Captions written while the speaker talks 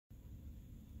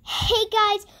Hey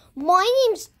guys, my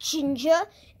name's Ginger,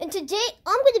 and today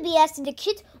I'm going to be asking the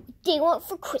kids what they want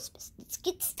for Christmas. Let's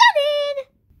get started!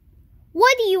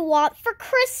 What do you want for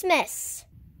Christmas?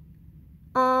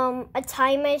 A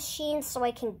time machine so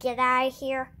I can get out of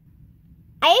here.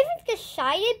 I haven't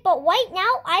decided, but right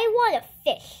now I want a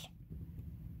fish.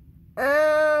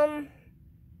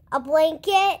 A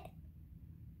blanket.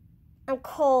 I'm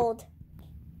cold.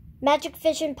 Magic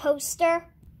Vision poster.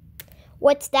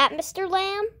 What's that, Mr.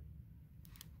 Lamb?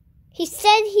 He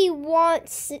said he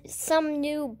wants some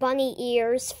new bunny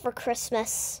ears for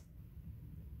Christmas.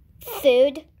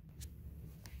 Food.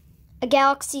 A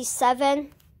Galaxy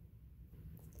 7.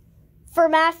 For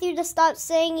Matthew to stop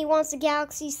saying he wants a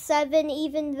Galaxy 7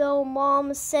 even though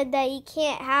Mom said that he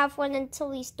can't have one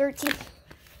until he's 13.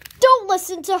 Don't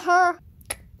listen to her.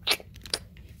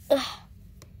 I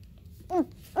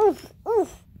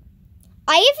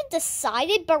haven't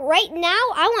decided, but right now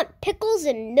I want pickles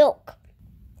and milk.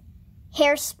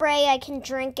 Hairspray I can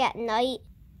drink at night.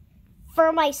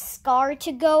 For my scar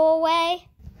to go away.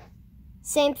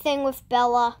 Same thing with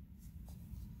Bella.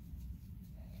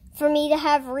 For me to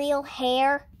have real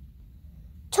hair.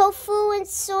 Tofu and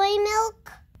soy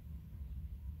milk.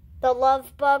 The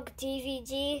Love Bug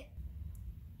DVD.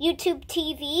 YouTube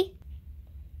TV.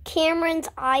 Cameron's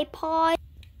iPod.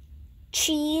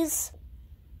 Cheese.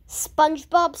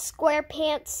 SpongeBob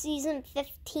SquarePants Season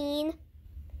 15.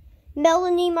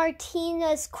 Melanie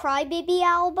Martinez Crybaby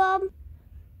album.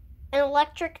 An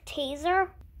electric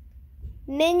taser.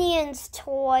 Minions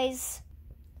toys.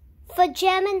 For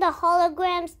jamming the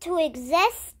holograms to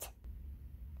exist.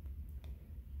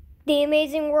 The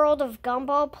Amazing World of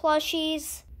Gumball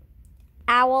plushies.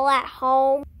 Owl at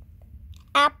Home.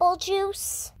 Apple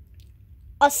juice.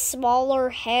 A smaller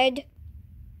head.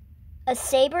 A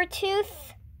saber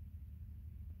tooth.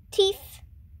 Teeth.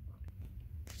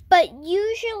 But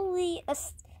usually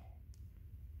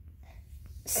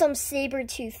some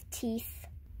saber-tooth teeth.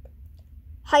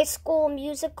 High School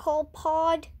Musical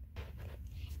pod.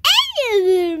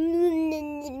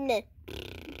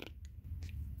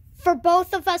 For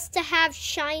both of us to have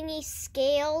shiny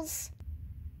scales.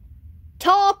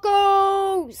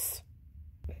 Tacos!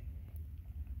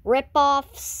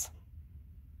 Rip-offs.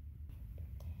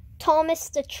 Thomas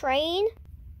the Train.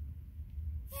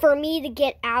 For me to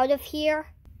get out of here.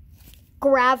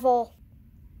 Gravel.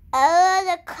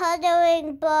 The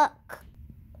coloring book.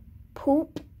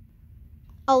 Poop.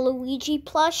 A Luigi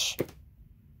plush.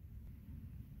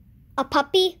 A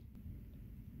puppy.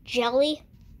 Jelly.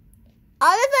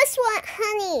 All of us want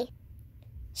honey.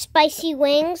 Spicy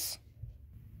wings.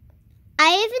 I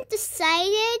haven't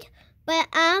decided, but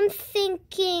I'm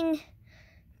thinking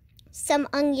some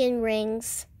onion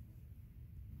rings.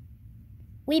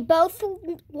 We both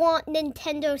want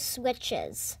Nintendo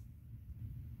Switches.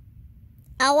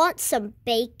 I want some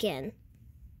bacon.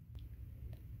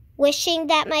 Wishing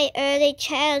that my early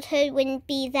childhood wouldn't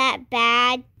be that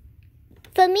bad.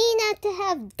 For me not to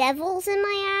have devils in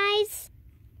my eyes.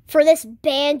 For this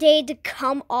Band-Aid to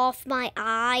come off my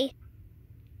eye.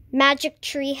 Magic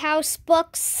Treehouse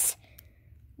books.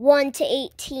 1 to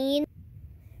 18.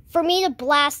 For me to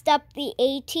blast up the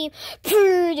A-Team.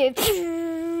 Pirates of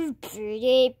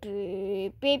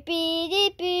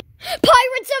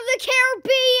the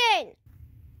Caribbean!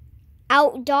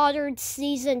 Outdaughtered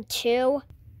Season 2.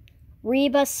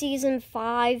 Reba Season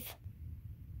 5.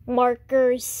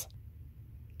 Markers.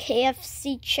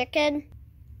 KFC chicken.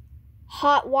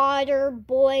 Hot water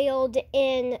boiled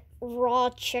in raw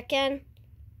chicken.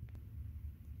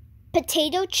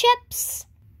 Potato chips.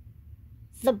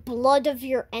 The blood of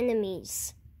your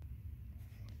enemies.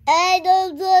 I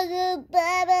don't know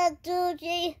Baba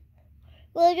Tucci.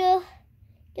 What do?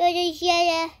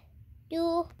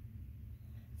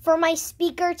 For my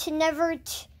speaker to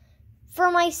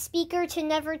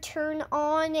never turn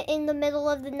on in the middle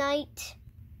of the night.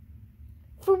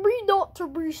 For me not to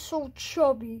be so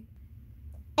chubby.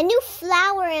 A new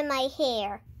flower in my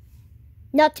hair.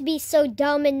 Not to be so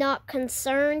dumb and not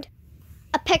concerned.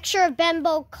 A picture of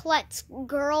Bembo Clet's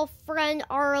girlfriend,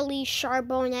 Arlie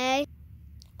Charbonnet.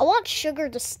 I want Sugar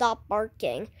to stop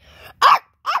barking.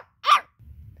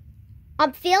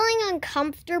 I'm feeling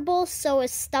uncomfortable, so a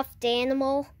stuffed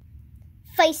animal.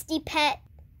 Feisty pet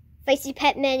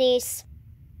minis.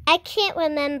 I can't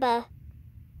remember.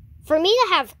 For me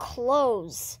to have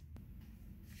clothes.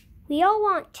 We all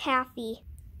want taffy.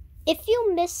 If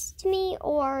you missed me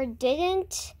or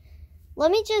didn't,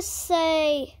 let me just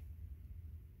say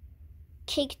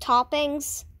cake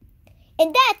toppings.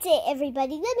 And that's it,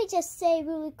 everybody. Let me just say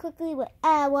really quickly what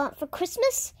I want for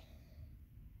Christmas.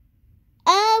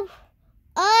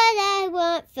 All I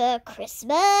want for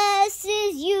Christmas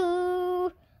is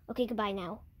you. Okay, goodbye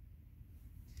now.